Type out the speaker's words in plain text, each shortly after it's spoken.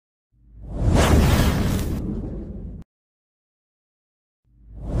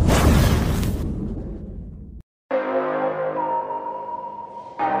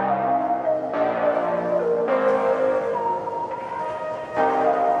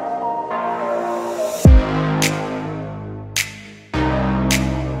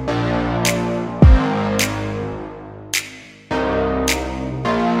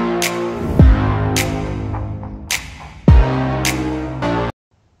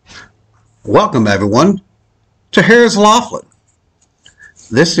Welcome everyone to Harrah's Laughlin.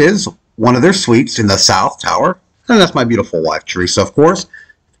 This is one of their suites in the South Tower, and that's my beautiful wife Teresa, of course.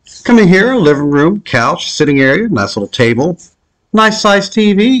 Coming here, living room, couch, sitting area, nice little table, nice sized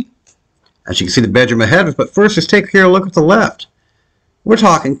TV. As you can see the bedroom ahead, but first let's take here a look at the left. We're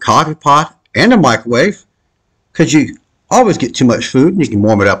talking coffee pot and a microwave, because you always get too much food and you can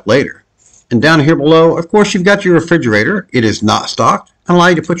warm it up later. And down here below, of course, you've got your refrigerator. It is not stocked and allow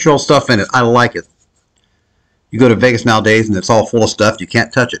you to put your old stuff in it. I like it. You go to Vegas nowadays and it's all full of stuff. You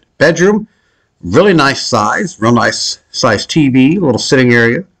can't touch it. Bedroom, really nice size, real nice size TV, little sitting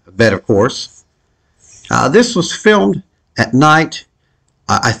area, a bed, of course. This was filmed at night.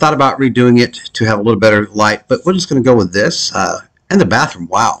 I thought about redoing it to have a little better light, but we're just going to go with this. And the bathroom,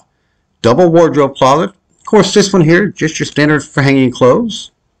 wow. Double wardrobe closet. Of course, this one here, just your standard for hanging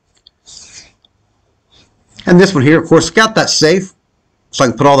clothes. And this one here, of course, got that safe, so I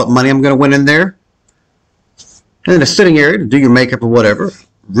can put all that money I'm going to win in there. And then a sitting area to do your makeup or whatever.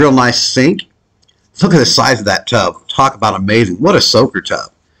 Real nice sink. Look at the size of that tub. Talk about amazing. What a soaker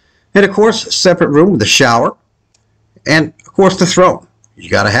tub. And of course, a separate room with a shower. And of course, the throne. You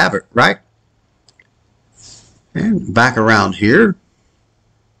got to have it, right? And back around here.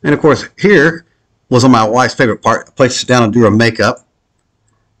 And of course, here was on my wife's favorite part, a place to sit down and do her makeup.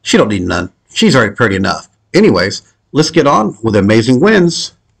 She don't need none. She's already pretty enough. Anyways, let's get on with Amazing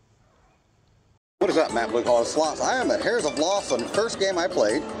Wins. What is up, Matt Blue Collar Slots? I am at Harrah's of Laughlin. First game I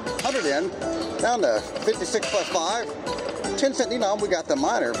played, 100 in, down to 56 plus 5. 10 cent denom, we got the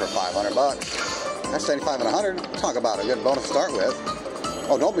minor for 500 bucks. That's 75 and 100. Talk about a good bonus to start with.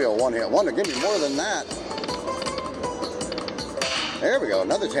 Oh, don't be a one-hit wonder. Give me more than that. There we go,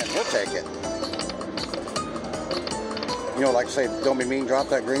 another 10. We'll take it. You know, like I say, don't be mean, drop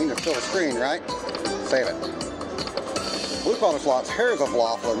that green to fill the screen, right? Save it. Blue Collar Slots, Harrah's of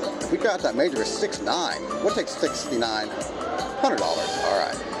Laughlin. We got that major is 6.9. We'll take 69. $100. All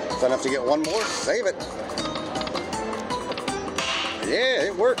right. Is that enough to get one more? Save it. Yeah,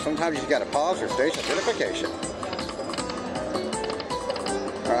 it works. Sometimes you just got to pause for station identification.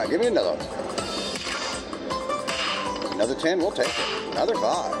 All right, give me another one. Another 10, we'll take it. Another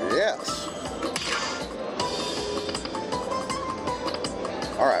 5, yes.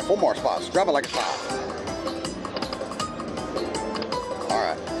 All right, 4 more spots. Drop it like a 5. All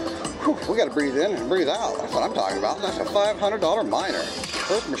right. Whew, we got to breathe in and breathe out. That's what I'm talking about. That's a $500 minor.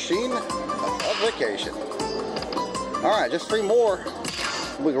 First machine of vacation. All right, just 3 more.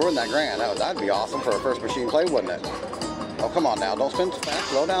 We can win that grand. That'd be awesome for a first machine play, wouldn't it? Oh, come on now. Don't spin too fast.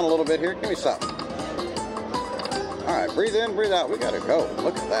 Slow down a little bit here. Give me something. All right, breathe in, breathe out. We got to go.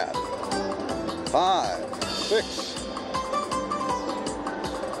 Look at that. 5, 6.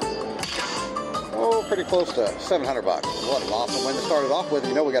 Oh, pretty close to 700 bucks. What an awesome win to start it off with.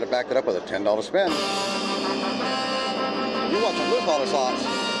 You know we got to back it up with a $10 spin. You're watching Blue Collar Slots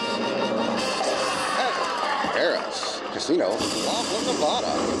at Harrah's Casino, Laughlin,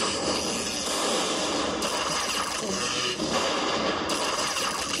 Nevada.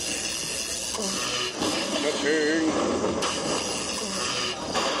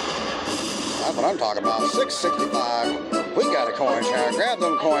 That's what I'm talking about. 665. We got a coin shower. Grab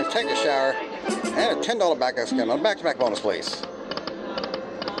them coins, take a shower, and a $10 backup skin on back-to-back bonus, please.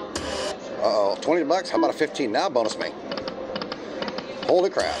 Uh-oh, 20 bucks. How about a 15? Now bonus me. Holy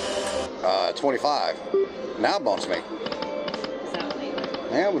crap. 25. Now bonus me.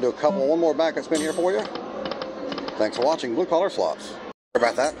 And we'll do one more backup spin here for you. Thanks for watching Blue Collar Slots.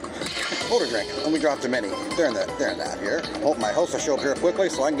 Sorry about that. Hold a drink. Let me drop the mini. They're in that here. I hope my host will show up here quickly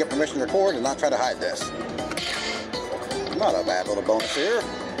so I can get permission to record and not try to hide this. Not a bad little bonus here.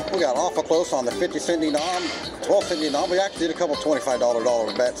 We got awful close on the 50 cent denom, 12 cent denom. We actually did a couple $25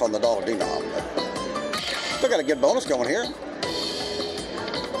 dollar bets on the dollar denom. Still got a good bonus going here.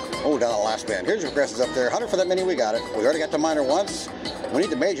 Oh, down the last band. Here's your progressives up there. 100 for that mini. We got it. We already got the minor once. We need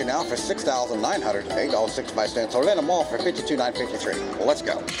the major now for $6,900, $8.65. So we're in them all for $52,953. Well, let's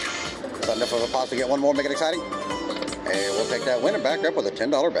go. Is that enough of a pause to get one more, make it exciting? And we'll take that win and back up with a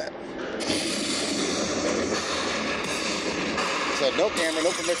 $10 bet. Said no camera,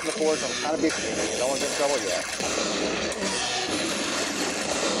 no permission to forge. I'm kind of big. Don't want to get in trouble yet.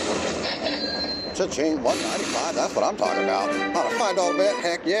 Cha-ching, $195. That's what I'm talking about. On a $5 bet,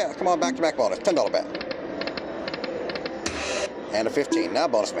 heck yeah. Come on, back-to-back bonus. $10 bet. And a 15. Now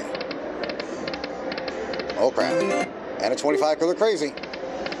bonus me. Oh, crap. And a 25 because they're crazy.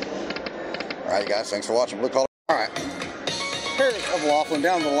 All right, guys. Thanks for watching Blue Collar. All right. Harrah's of Laughlin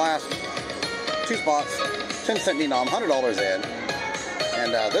down to the last 2 spots. 10 cent denom, $100 in.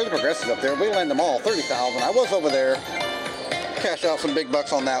 And there's the progressives up there. We land them all, $30,000. I was over there Cashed out some big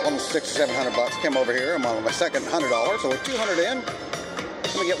bucks on that one, 600 or 700 bucks. Came over here. I'm on my second $100, so we're 200 in.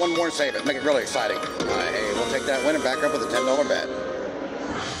 Let me get one more and save it. Make it really exciting. Hey, we'll take that win and back up with a $10 bet.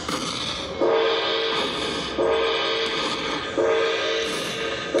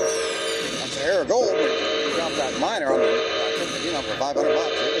 That's a hair of gold. We dropped that minor on the for 500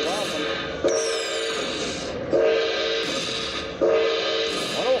 bucks. It was awesome.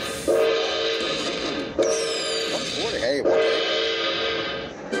 140. Hey, we'll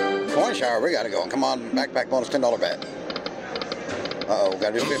take. Coin shower. We got to go. Come on, backpack bonus $10 bet. Uh-oh,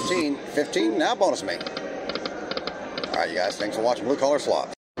 got to do 15. 15, now bonus me. Alright, you guys, thanks for watching Blue Collar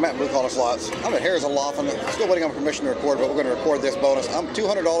Slots. I'm at Blue Collar Slots. I'm at Harris and Laughlin. Still waiting on permission to record, but we're going to record this bonus. I'm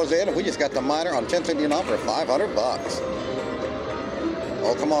 $200 in, and we just got the minor on 10 cent off for 500 bucks.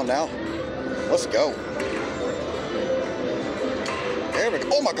 Oh, come on now. Let's go. There we go.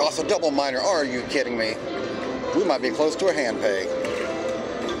 Oh my gosh, a double minor. Are you kidding me? We might be close to a hand pay.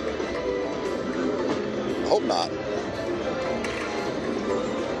 Hope not.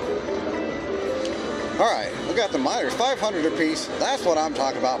 Alright, we got the minors, 500 apiece. That's what I'm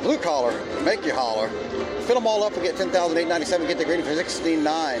talking about. Blue collar, make you holler. Fill them all up, we get 10,897. Get the green for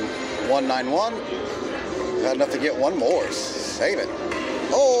 69,191. Got enough to get one more. Save it.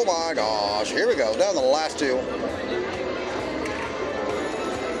 Oh my gosh, here we go. Down to the last two.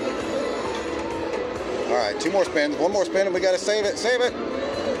 Alright, two more spins. One more spin and we got to save it. Save it.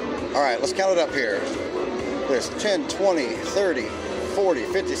 Alright, let's count it up here. There's 10, 20, 30, 40,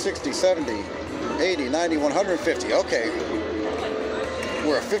 50, 60, 70. 80, 90, 150. Okay.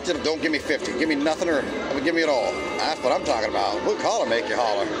 We're a 50. Don't give me 50. Give me nothing or give me it all. That's what I'm talking about. Blue collar make you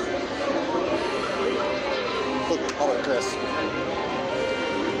holler. Blue collar Chris.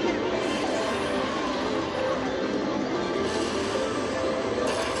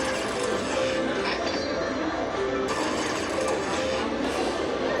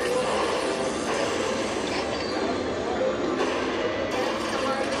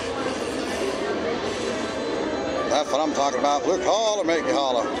 That's what I'm talking about. Blue collar, make you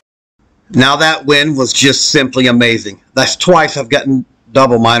holler. Now that win was just simply amazing. That's twice I've gotten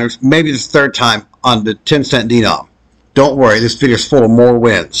double minors, maybe the third time on the 10 cent denom. Don't worry, this video is full of more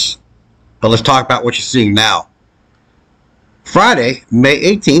wins. But let's talk about what you're seeing now. Friday, May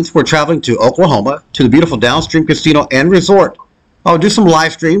 18th, we're traveling to Oklahoma to the beautiful Downstream Casino and Resort. I'll do some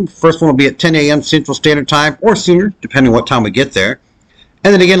live stream. First one will be at 10 a.m. Central Standard Time or sooner, depending on what time we get there.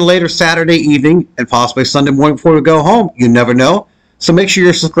 And then again later Saturday evening and possibly Sunday morning before we go home. You never know. So make sure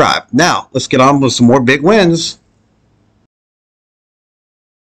you're subscribed. Now, let's get on with some more big wins.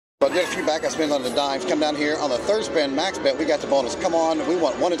 But did a few backup spins on the dimes. Come down here on the third spin, max bet. We got the bonus. Come on. We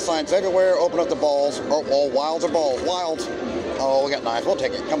want wanted signs everywhere. Open up the balls. Oh, wilds or balls. Wilds. Oh, we got nines. We'll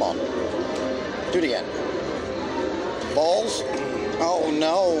take it. Come on. Do it again. Balls. Oh,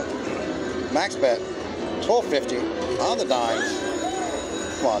 no. Max bet. 1250 on the dimes.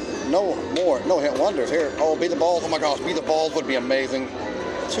 Come on, no more, no hit wonders here. Oh, be the balls. Oh my gosh, be the balls would be amazing.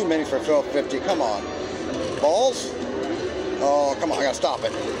 2 minutes for 1250. Come on. Balls? Oh, come on, I gotta stop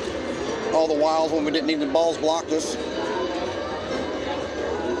it. All the wilds when we didn't need the balls blocked us.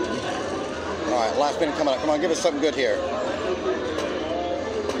 Alright, last minute coming up. Come on, give us something good here.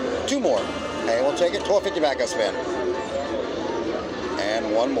 2 more. Hey, we'll take it. 1250 backup spin.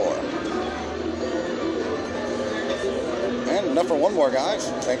 And 1 more. And enough for 1 more, guys.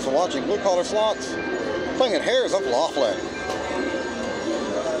 Thanks for watching Blue Collar Slots. Playing at Harris of Laughlin.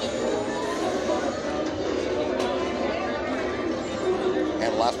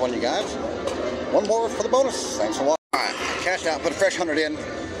 And last one, you guys. 1 more for the bonus. Thanks for watching. Alright, cashed out, put a fresh 100 in.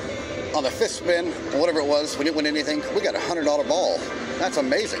 On the 5th spin, or whatever it was, we didn't win anything. We got a $100 ball. That's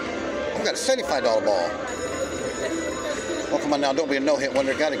amazing. We got a $75 ball. Well, come on now, don't be a no-hit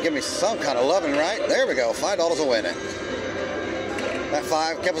wonder. Got to give me some kind of loving, right? There we go. $5 a win it. That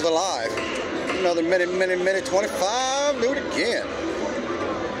 5 kept us alive. Another minute, 25. Do it again.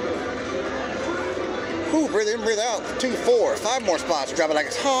 Whew, breathe in, breathe out. 2, 4, 5 more spots. Drop it like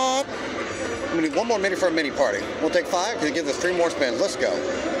it's hot. We need 1 more minute for a mini party. We'll take 5 because it gives us 3 more spins. Let's go.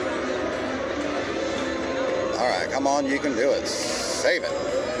 All right, come on, you can do it. Save it.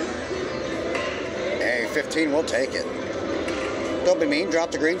 Hey, 15, we'll take it. Don't be mean.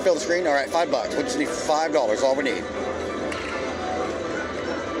 Drop the green, fill the screen. All right, $5. We just need $5. All we need.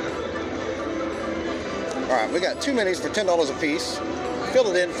 All right, we got 2 minis for $10 a piece. Fill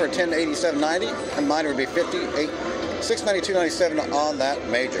it in for $10.87.90, and mine would be $692.97 on that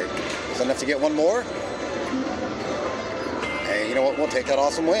major. So enough to get 1 more. Hey, you know what? We'll take that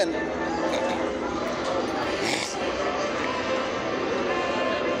awesome win.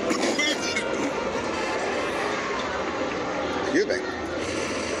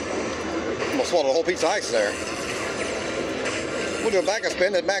 Almost swallowed a whole piece of ice there. We'll do a backup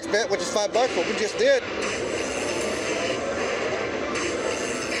spin at max bet, which is $5, what we just did.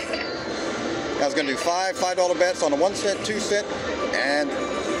 I was going to do $5 bets on a 1 cent, 2 cent, and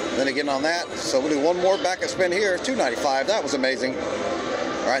then again on that. So we'll do one more backup spin here, $2.95. That was amazing.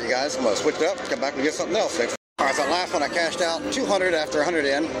 All right, you guys, I'm going to switch it up, come back and get something else fixed. All right, so last one I cashed out $200 after 100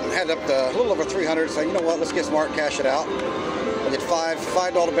 in, had up to a little over 300. So you know what? Let's get smart, and cash it out. I did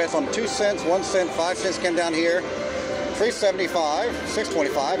 $5 bets on 2 cents, 1 cent, 5 cents came down here, $3.75,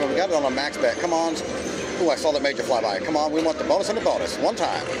 $6.25, and we got it on a max bet. Come on! Ooh, I saw that major fly by. Come on, we want the bonus and the bonus one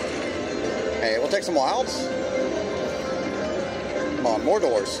time. Hey, we'll take some wilds. Come on, more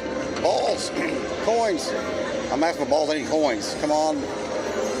doors, balls, coins. I'm asking for balls. I need coins. Come on,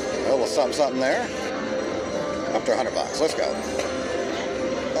 a little something there. Up to $100. Let's go.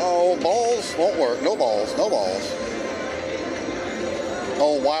 Oh, balls won't work. No balls. No balls.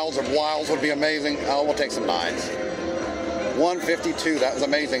 Oh, wilds of wilds would be amazing. Oh, we'll take some nines. 152. That was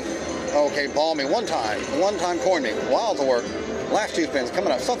amazing. Okay, ball me one time. One time coin me. Wilds will work. Last 2 spins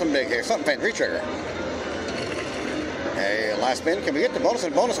coming up. Something big here. Something fancy. Retrigger. Hey, last spin. Can we get the bonus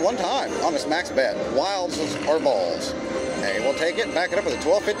and bonus one time on this max bet? Wilds or balls? Hey, we'll take it and back it up with a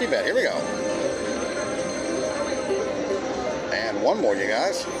 $12.50 bet. Here we go. And one more, you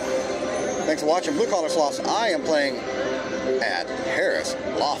guys. Thanks for watching Blue Collar Slots. I am playing at Harris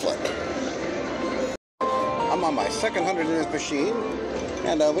Laughlin. I'm on my second 100 in this machine,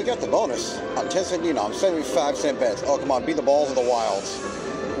 and we got the bonus on 10 cent denom, 75 cent bets. Oh, come on, be the balls of the wilds.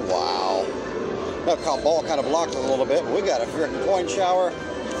 Wow. That ball kind of blocked us a little bit, but we got a freaking coin shower.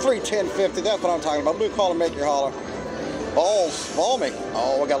 310.50, that's what I'm talking about. Blue Collar, make your holler. Balls, ball me.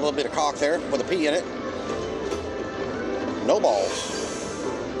 Oh, we got a little bit of cock there with a P in it. No balls.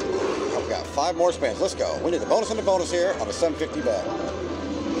 I've got 5 more spins. Let's go. We need the bonus and the bonus here on a 750 bet.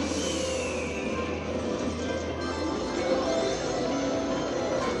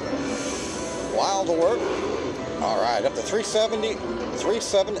 Wild will work. All right, up to 370,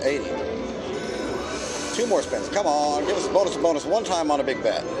 3780. 2 more spins. Come on, give us a bonus and bonus one time on a big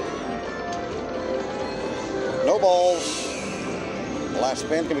bet. No balls. Last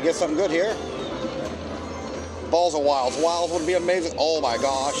spin. Can we get something good here? Balls or wilds. Wilds would be amazing. Oh my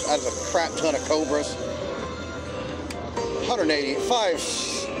gosh, that is a crap ton of cobras.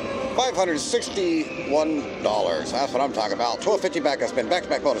 561. That's what I'm talking about. 1250 backup spin.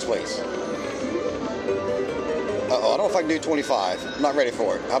 Back-to-back bonus, please. Uh-oh, I don't know if I can do 25. I'm not ready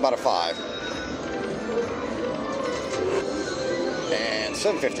for it. How about a 5? And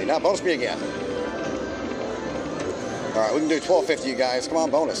 750. Now bonus me again. All right, we can do 1250, you guys. Come on,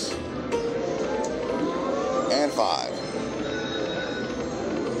 bonus. And 5.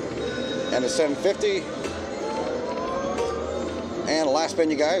 And a 750. And the last spin,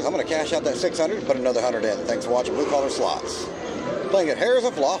 you guys. I'm going to cash out that 600, put another 100 in. Thanks for watching Blue Collar Slots. Playing at Harris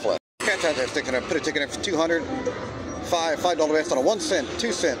of Laughlin. Cash out that stick and put a ticket in for 200. $5 bets on a 1 cent,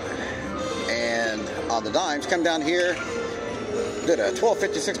 2 cent. And on the dimes, come down here. Did a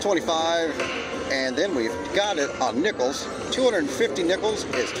 12.50, 6.25. And then we've got it on nickels. 250 nickels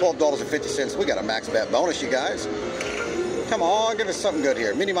is $12.50. We got a max bet bonus, you guys. Come on, give us something good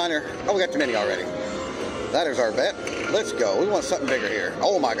here. Mini miner. Oh, we got the mini already. That is our bet. Let's go. We want something bigger here.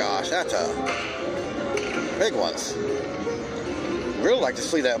 Oh my gosh, that's a big ones. Really like to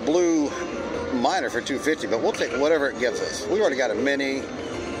see that blue miner for 250, but we'll take whatever it gives us. We already got a mini.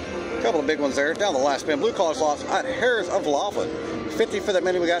 A couple of big ones there. Down the last spin. Blue Collar Slots at Harris of Laughlin. 50 for that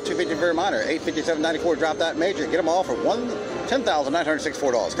mini, we got 250 for a minor, 857.94. Drop that major, get them all for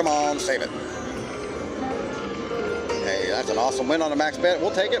 $10,964. Come on, save it. Hey, that's an awesome win on a max bet.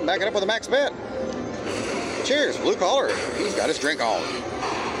 We'll take it and back it up with a max bet. Cheers, Blue Collar. He's got his drink on.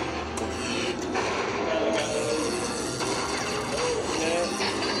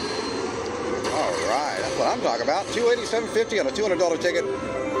 All right, that's what I'm talking about. $287.50 on a $200 ticket.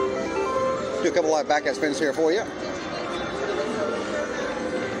 Do a couple live backup spins here for you.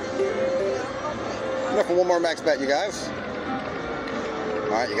 Enough for one more max bet, you guys.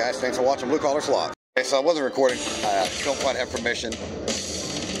 All right, you guys, thanks for watching Blue Collar Slots. Okay, so I wasn't recording. I don't quite have permission.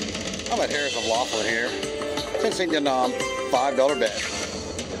 I'm at Harris of Laughlin here. 10 cent denom, $5 bet.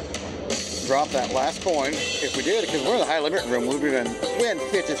 Drop that last coin. If we did, because we're in the high limit room, we'd win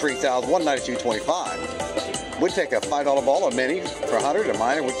 $53,192.25. We'd take a $5 ball, a mini for 100, a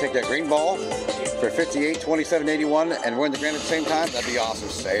minor. We'd take that green ball for $58.27.81, and win the grand at the same time. That'd be awesome.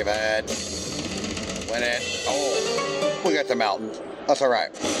 Save it. Win it. Oh, we got the mountain. That's all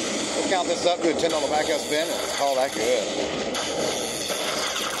right. Let's count this up, do a $10 backup spin, and let's call that good.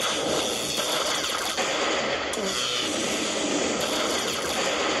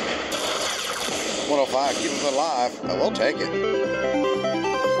 105, keep us alive. We'll take it.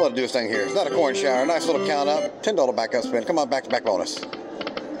 We'll do this thing here. It's not a coin shower. Nice little count up. $10 backup spin. Come on, back-to-back bonus.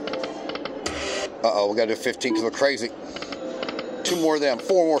 Uh-oh, we got to do 15 because we're crazy. 2 more of them,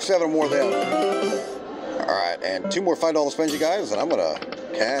 4 more, 7 more of them. All right, and 2 more $5 spins, you guys, and I'm going to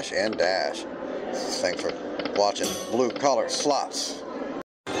cash and dash. Thanks for watching Blue Collar Slots.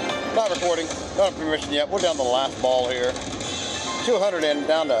 Not recording, don't have permission yet. We're down to the last ball here. 200 and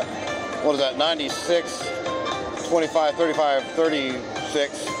down to, what is that, 96, 25, 35,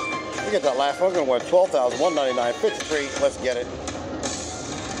 36. We get that last one, we're going to win 12,199, 53. Let's get it.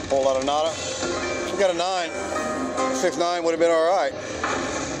 Whole lot of nada. We got a 9. 6-9 would have been all right.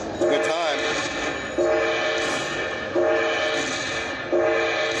 Good time.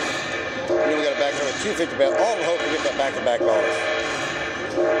 Then we got a back to a 250 bet. All in hope to get that back-to-back bonus.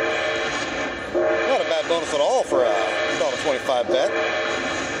 Not a bad bonus at all for a $1.25 bet.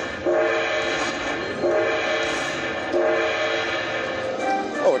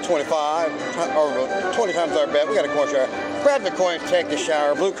 Over 25, or 20 times our bet. We got a coin shower. Grab the coins, take the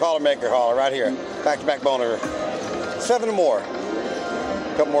shower. Blue Collar Maker Holler right here. Back-to-back bonus. 7 more.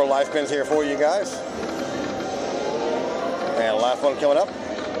 A couple more live spins here for you guys. And the last one coming up.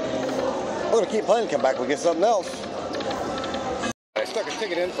 We're going to keep playing, come back, we'll get something else. I stuck a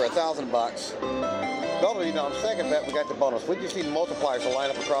ticket in for $1,000. Double on second bet, we got the bonus. We just need multipliers to line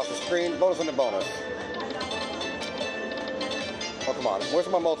up across the screen. Bonus on the bonus. Oh, come on. Where's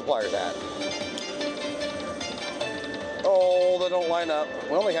my multipliers at? Oh, they don't line up.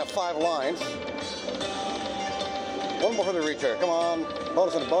 We only have 5 lines. 1 more for the return. Come on.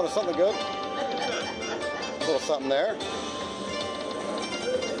 Bonus on the bonus. Something good. A little something there.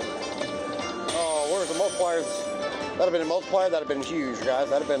 Oh, where's the multipliers? That'd have been a multiplier. That'd have been huge, guys.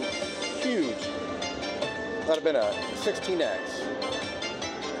 That'd have been huge. That'd have been a 16x.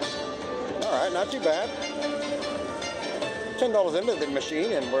 All right, not too bad. $10 into the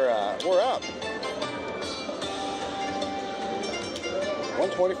machine, and we're up.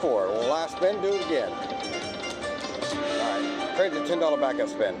 124. Last spin. Do it again. All right. Trade the $10 backup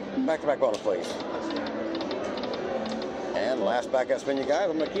spin. Back-to-back bonus, please. And last backup spin, you guys.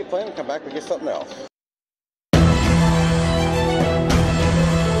 I'm gonna keep playing and come back and get something else.